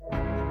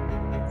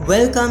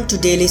Welcome to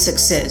Daily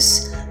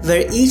Success,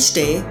 where each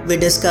day we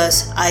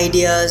discuss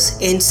ideas,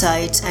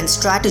 insights, and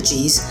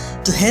strategies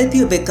to help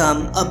you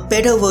become a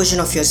better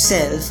version of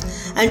yourself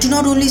and to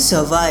not only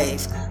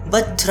survive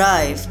but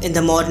thrive in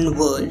the modern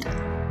world.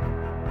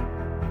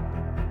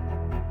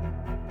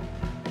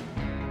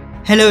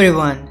 Hello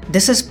everyone,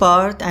 this is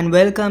Parth and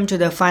welcome to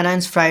the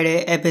Finance Friday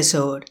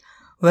episode,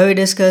 where we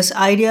discuss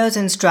ideas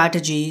and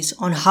strategies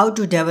on how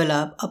to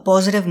develop a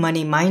positive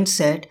money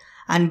mindset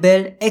and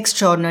build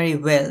extraordinary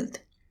wealth.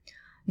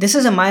 This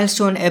is a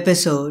milestone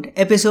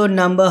episode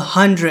number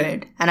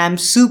 100, and I'm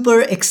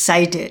super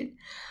excited.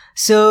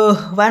 So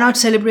why not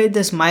celebrate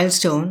this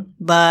milestone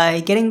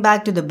by getting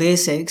back to the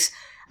basics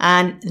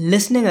and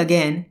listening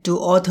again to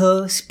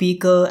author,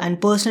 speaker, and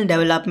personal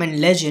development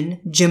legend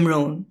Jim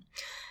Rohn.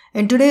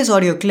 In today's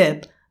audio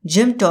clip,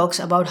 Jim talks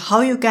about how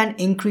you can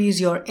increase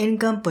your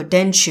income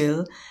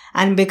potential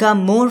and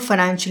become more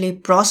financially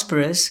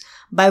prosperous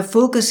by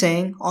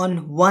focusing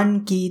on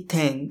one key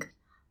thing: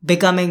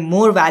 becoming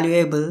more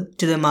valuable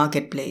to the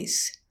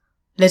marketplace.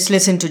 Let's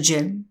listen to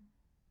Jim.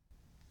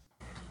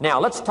 Now,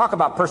 let's talk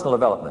about personal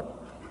development.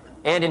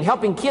 And in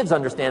helping kids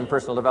understand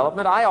personal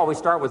development, I always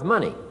start with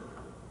money.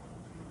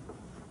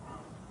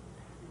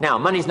 Now,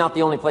 money's not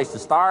the only place to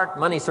start.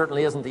 Money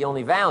certainly isn't the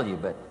only value,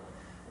 but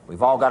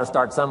we've all got to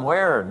start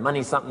somewhere, and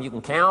money's something you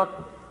can count,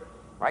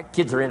 right?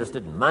 Kids are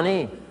interested in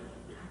money,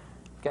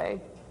 okay?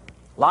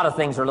 A lot of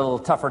things are a little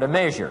tougher to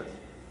measure,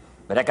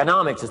 but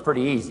economics is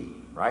pretty easy,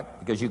 right?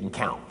 Because you can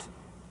count.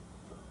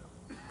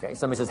 Okay,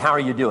 somebody says, how are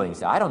you doing? You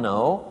say, I don't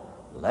know.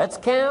 Let's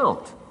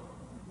count.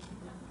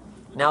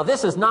 Now,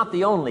 this is not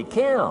the only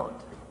count.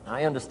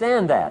 I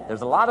understand that.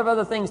 There's a lot of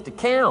other things to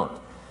count.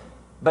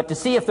 But to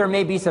see if there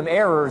may be some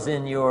errors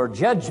in your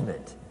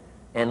judgment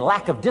and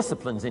lack of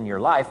disciplines in your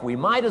life, we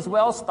might as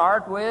well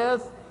start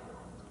with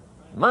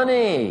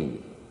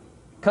money,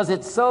 because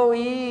it's so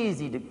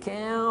easy to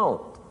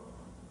count.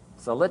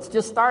 So let's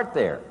just start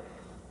there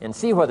and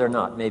see whether or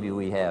not maybe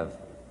we have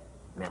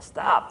messed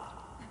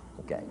up.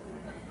 Okay.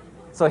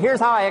 So here's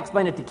how I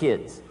explain it to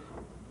kids.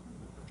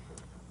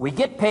 We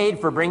get paid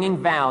for bringing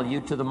value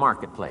to the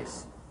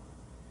marketplace.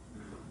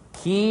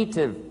 Key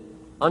to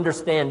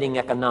understanding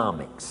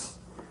economics.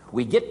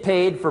 We get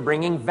paid for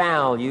bringing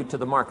value to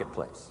the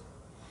marketplace.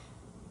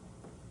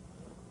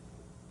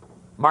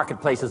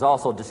 Marketplace is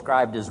also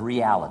described as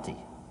reality.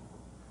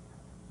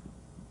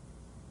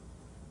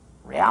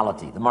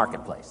 Reality, the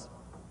marketplace.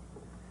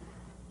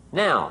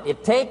 Now,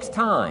 it takes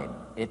time.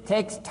 It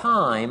takes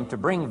time to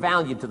bring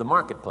value to the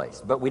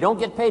marketplace, but we don't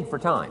get paid for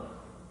time.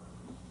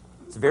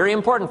 It's very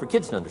important for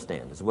kids to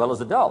understand, as well as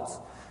adults.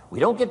 We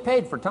don't get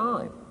paid for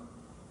time.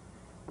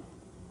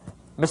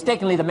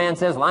 Mistakenly, the man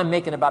says, well, I'm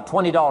making about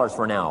 $20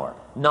 for an hour.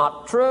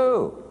 Not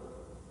true.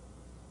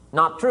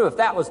 Not true. If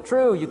that was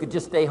true, you could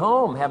just stay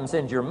home, have them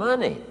send your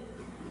money.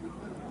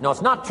 No,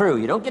 it's not true.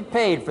 You don't get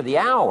paid for the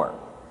hour.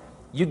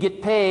 You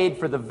get paid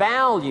for the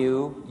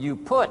value you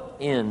put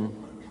in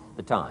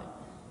the time.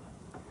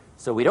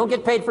 So we don't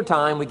get paid for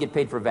time, we get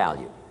paid for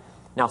value.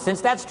 Now,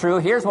 since that's true,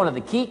 here's one of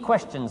the key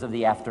questions of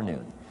the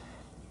afternoon.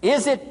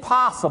 Is it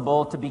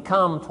possible to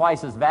become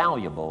twice as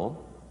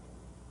valuable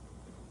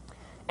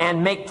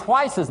and make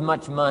twice as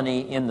much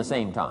money in the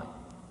same time?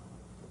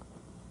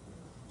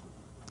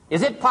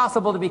 Is it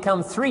possible to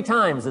become 3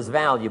 times as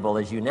valuable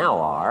as you now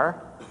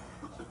are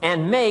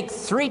and make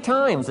 3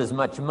 times as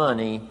much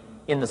money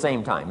in the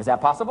same time? Is that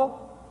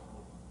possible?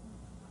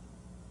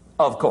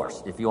 Of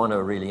course. If you want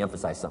to really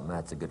emphasize something,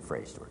 that's a good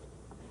phrase, Stuart.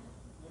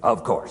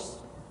 Of course.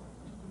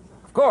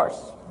 Of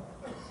course.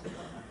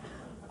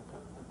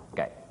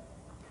 Okay.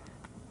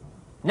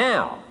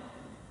 Now,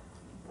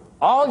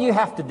 all you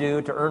have to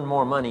do to earn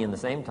more money in the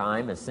same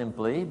time is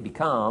simply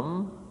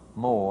become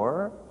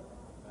more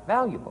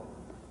valuable.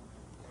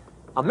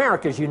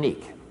 America's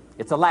unique.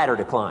 It's a ladder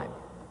to climb.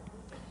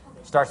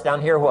 Starts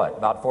down here, what,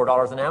 about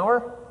 $4 an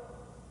hour?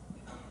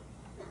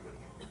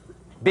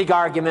 Big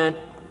argument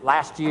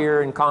last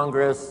year in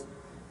Congress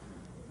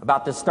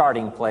about the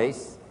starting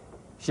place.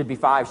 Should be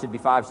 5, should be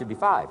 5, should be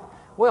 5.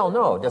 Well,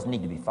 no, it doesn't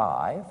need to be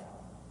 5.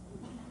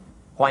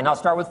 Why not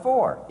start with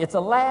 4? It's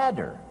a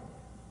ladder.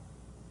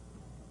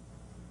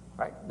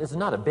 Right? This is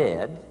not a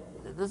bed.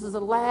 This is a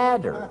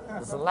ladder.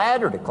 This is a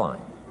ladder to climb.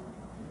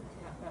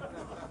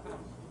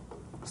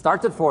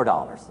 Starts at $4.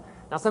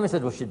 Now, somebody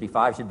said, well, should be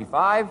 5, should be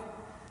 5.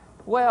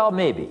 Well,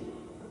 maybe.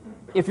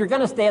 If you're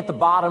going to stay at the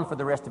bottom for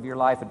the rest of your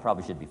life, it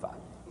probably should be 5.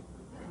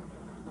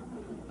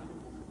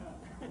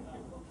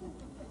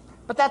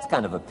 But that's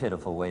kind of a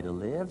pitiful way to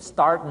live.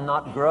 Start and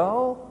not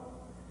grow.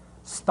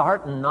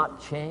 Start and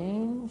not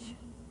change.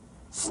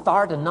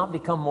 Start and not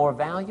become more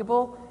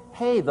valuable.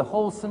 Hey, the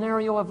whole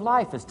scenario of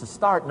life is to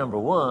start, number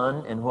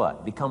 1, and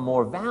what? Become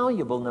more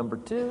valuable, number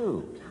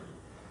 2.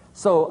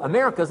 So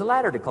America's a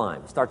ladder to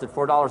climb. Starts at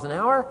 $4 an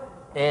hour,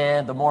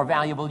 and the more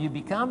valuable you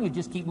become, you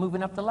just keep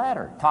moving up the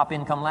ladder. Top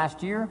income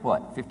last year,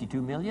 what, 52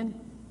 million?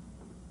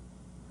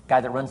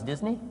 Guy that runs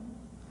Disney?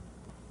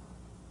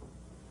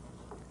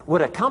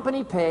 Would a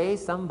company pay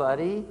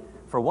somebody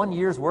for 1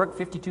 year's work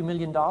 $52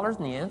 million? And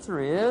the answer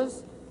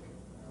is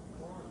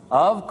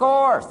Of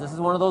course. This is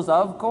one of those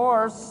of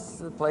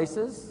course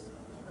places.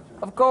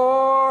 Of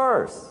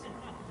course.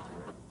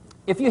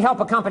 If you help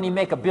a company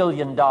make $1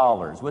 billion,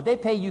 would they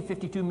pay you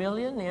 $52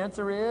 million? The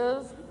answer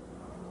is,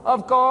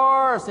 of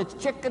course. It's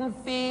chicken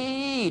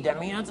feed. I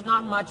mean, it's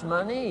not much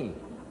money.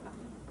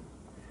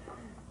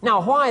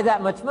 Now, why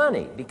that much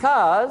money?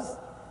 Because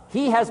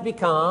he has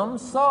become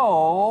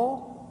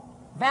so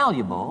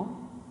valuable.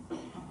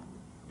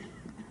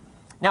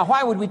 Now,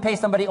 why would we pay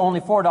somebody only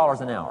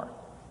 $4 an hour?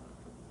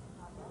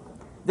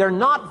 They're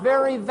not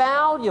very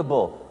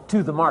valuable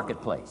to the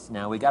marketplace.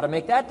 Now, we got to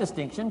make that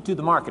distinction, to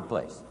the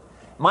marketplace.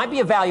 Might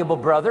be a valuable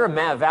brother,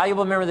 a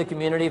valuable member of the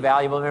community,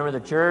 valuable member of the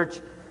church,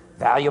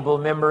 valuable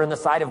member in the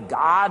sight of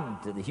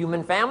God, to the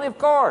human family, of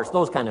course,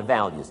 those kind of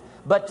values.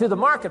 But to the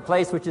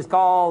marketplace, which is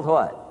called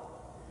what?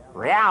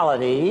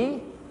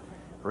 Reality.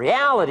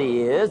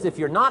 Reality is, if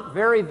you're not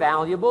very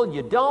valuable,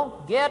 you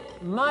don't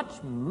get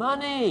much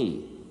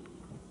money.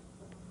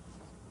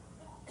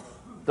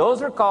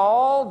 Those are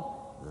called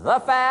the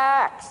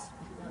facts.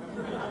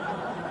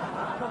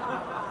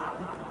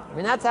 I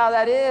mean, that's how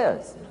that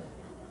is.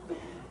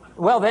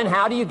 Well, then,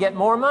 how do you get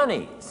more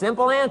money?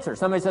 Simple answer.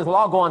 Somebody says, well,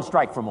 I'll go on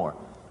strike for more.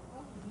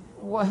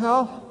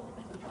 Well,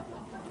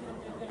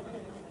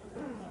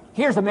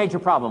 here's a major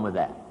problem with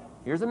that.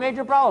 Here's a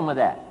major problem with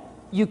that.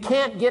 You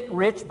can't get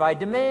rich by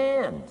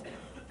demand.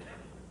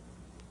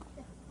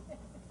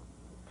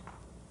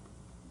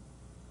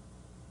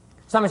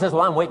 Somebody says,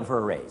 well, I'm waiting for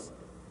a raise.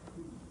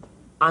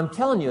 I'm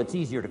telling you, it's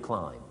easier to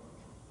climb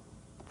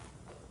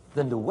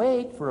than to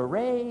wait for a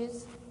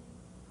raise.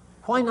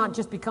 Why not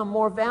just become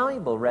more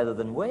valuable rather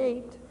than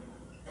wait?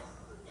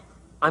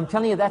 I'm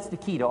telling you, that's the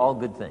key to all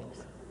good things.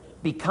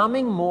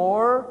 Becoming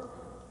more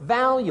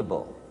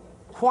valuable.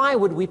 Why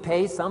would we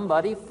pay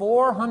somebody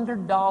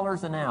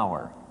 $400 an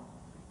hour?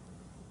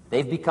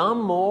 They've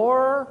become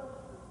more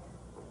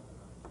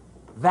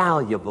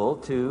valuable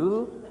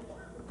to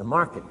the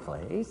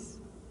marketplace.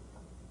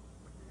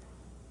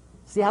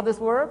 See how this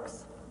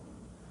works?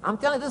 I'm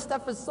telling you, this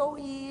stuff is so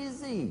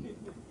easy.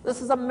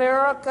 This is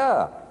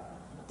America.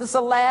 This is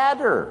a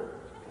ladder.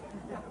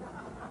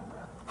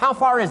 How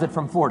far is it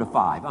from 4 to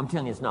 5? I'm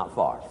telling you, it's not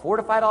far. $4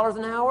 to $5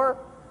 an hour?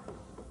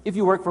 If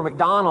you work for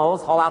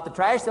McDonald's, haul out the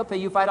trash, they'll pay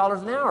you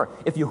 $5 an hour.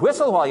 If you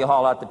whistle while you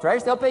haul out the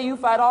trash, they'll pay you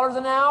 $5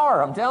 an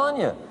hour. I'm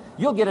telling you.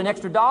 You'll get an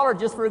extra $1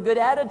 just for a good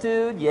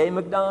attitude. Yay,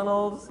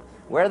 McDonald's.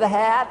 Wear the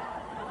hat.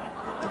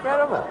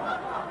 Incredible.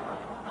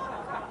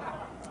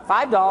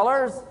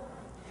 $5.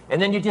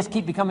 And then you just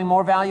keep becoming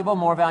more valuable,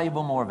 more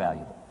valuable, more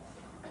valuable.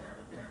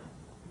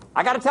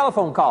 I got a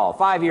telephone call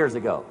 5 years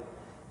ago.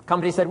 The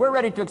company said, we're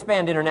ready to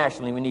expand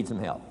internationally. We need some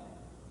help.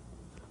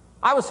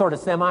 I was sort of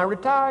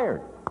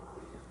semi-retired.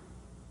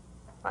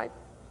 Right?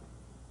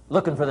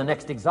 Looking for the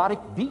next exotic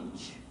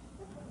beach.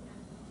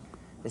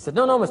 They said,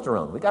 no, Mr.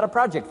 Rohn, we got a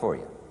project for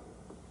you.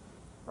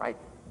 Right?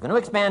 We're going to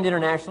expand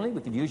internationally.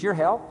 We could use your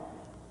help.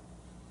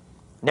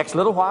 Next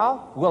little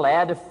while, we'll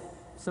add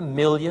some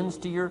millions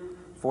to your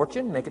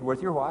fortune, make it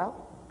worth your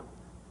while.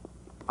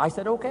 I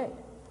said, okay.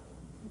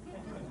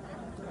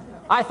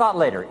 I thought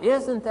later,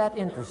 isn't that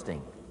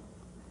interesting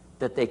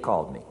that they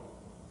called me?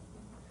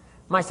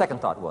 My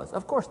second thought was,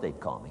 of course they'd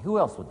call me. Who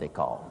else would they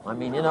call? I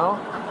mean,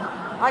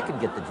 I can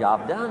get the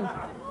job done.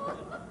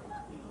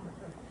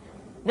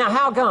 Now,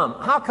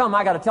 how come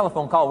I got a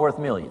telephone call worth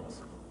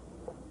millions?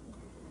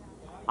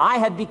 I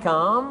had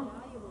become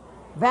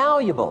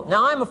valuable.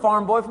 Now, I'm a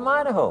farm boy from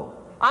Idaho.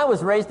 I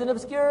was raised in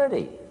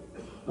obscurity.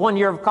 1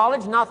 year of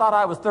college, and I thought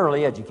I was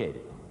thoroughly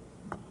educated.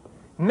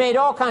 Made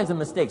all kinds of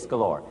mistakes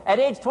galore. At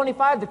age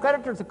 25, the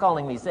creditors are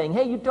calling me saying,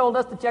 hey, you told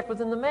us the check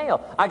was in the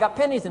mail. I got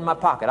pennies in my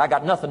pocket. I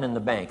got nothing in the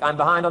bank. I'm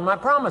behind on my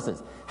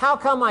promises. How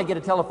come I get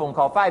a telephone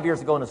call 5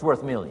 years ago and it's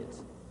worth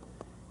millions?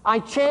 I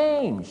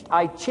changed.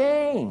 I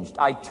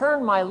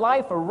turned my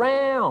life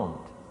around.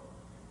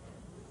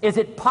 Is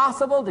it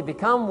possible to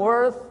become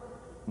worth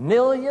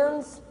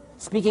millions?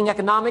 Speaking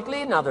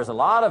economically, now there's a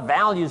lot of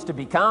values to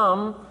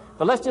become,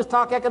 but let's just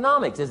talk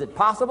economics. Is it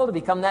possible to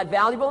become that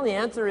valuable? And the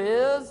answer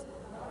is,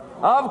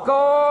 of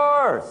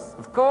course,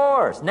 of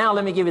course. Now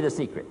let me give you the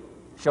secret.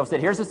 Shoaff said,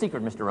 here's the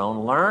secret, Mr.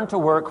 Rohn. Learn to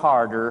work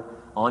harder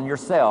on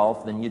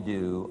yourself than you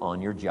do on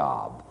your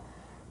job.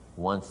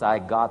 Once I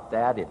got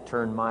that, it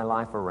turned my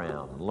life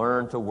around.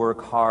 Learn to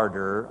work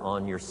harder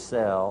on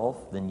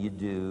yourself than you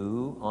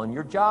do on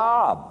your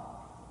job.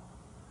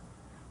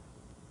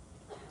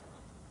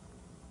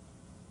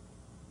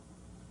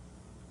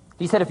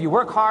 He said, if you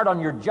work hard on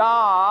your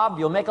job,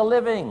 you'll make a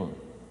living.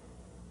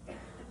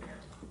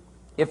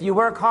 If you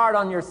work hard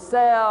on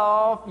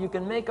yourself, you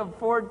can make a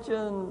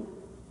fortune.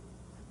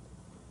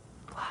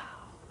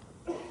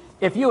 Wow.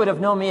 If you would have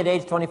known me at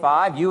age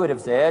 25, you would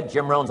have said,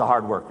 Jim Rohn's a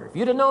hard worker. If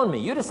you'd have known me,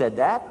 you'd have said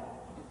that.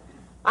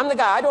 I'm the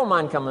guy, I don't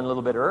mind coming a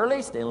little bit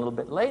early, staying a little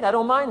bit late. I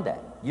don't mind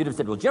that. You'd have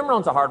said, well, Jim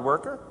Rohn's a hard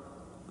worker.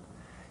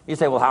 You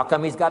say, well, how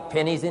come he's got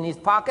pennies in his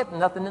pocket and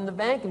nothing in the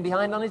bank and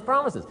behind on his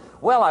promises?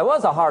 Well, I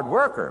was a hard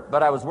worker,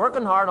 but I was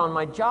working hard on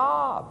my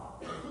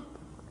job,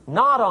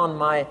 not on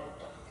myself.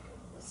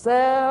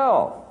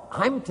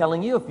 I'm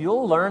telling you, if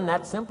you'll learn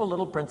that simple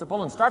little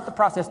principle and start the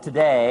process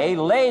today,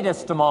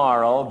 latest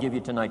tomorrow, give you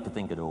tonight to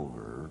think it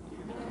over.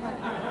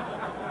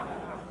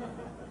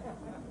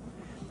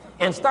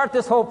 And start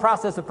this whole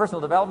process of personal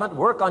development,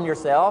 work on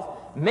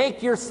yourself,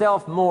 make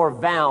yourself more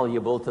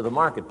valuable to the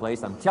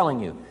marketplace. I'm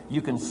telling you,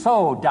 you can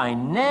so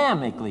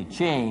dynamically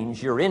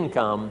change your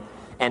income,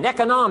 and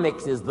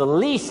economics is the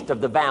least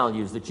of the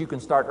values that you can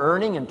start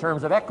earning in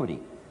terms of equity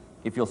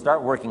if you'll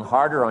start working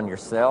harder on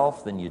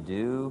yourself than you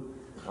do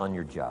on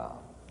your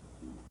job.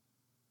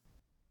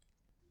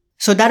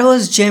 So that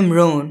was Jim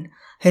Rohn.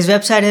 His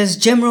website is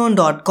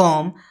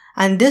jimrohn.com,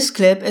 and this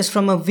clip is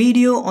from a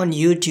video on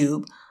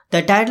YouTube.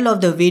 The title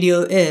of the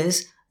video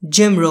is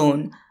Jim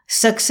Rohn,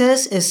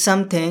 Success is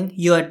Something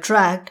You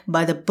Attract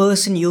by the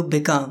Person You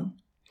Become.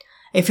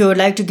 If you would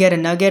like to get a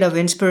nugget of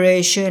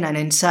inspiration and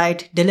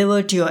insight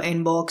delivered to your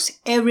inbox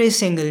every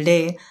single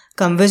day,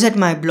 come visit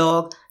my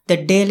blog,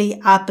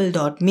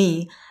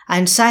 thedailyapple.me,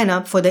 and sign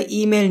up for the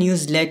email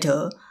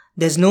newsletter.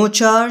 There's no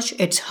charge,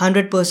 it's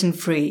 100%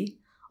 free.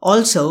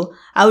 Also,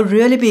 I would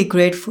really be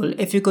grateful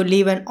if you could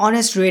leave an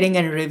honest rating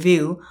and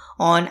review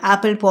on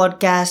Apple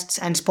Podcasts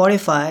and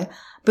Spotify,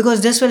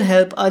 because this will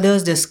help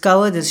others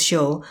discover this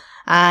show,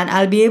 and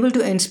I'll be able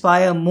to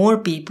inspire more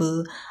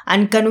people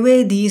and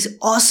convey these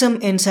awesome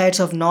insights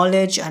of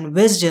knowledge and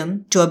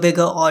wisdom to a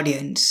bigger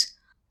audience.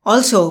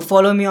 Also,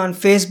 follow me on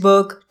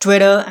Facebook,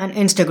 Twitter, and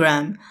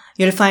Instagram.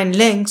 You'll find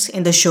links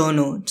in the show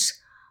notes.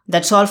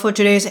 That's all for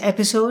today's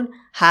episode.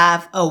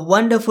 Have a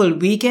wonderful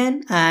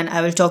weekend, and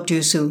I will talk to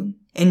you soon.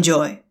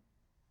 Enjoy.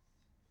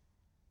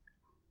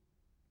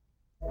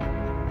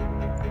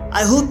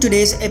 I hope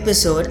today's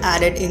episode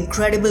added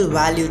incredible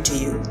value to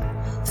you.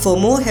 For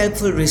more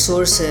helpful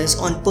resources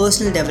on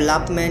personal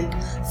development,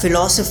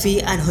 philosophy,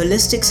 and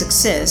holistic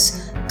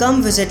success,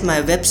 come visit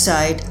my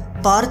website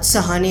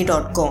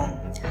parthsahani.com.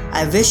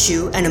 I wish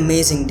you an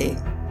amazing day.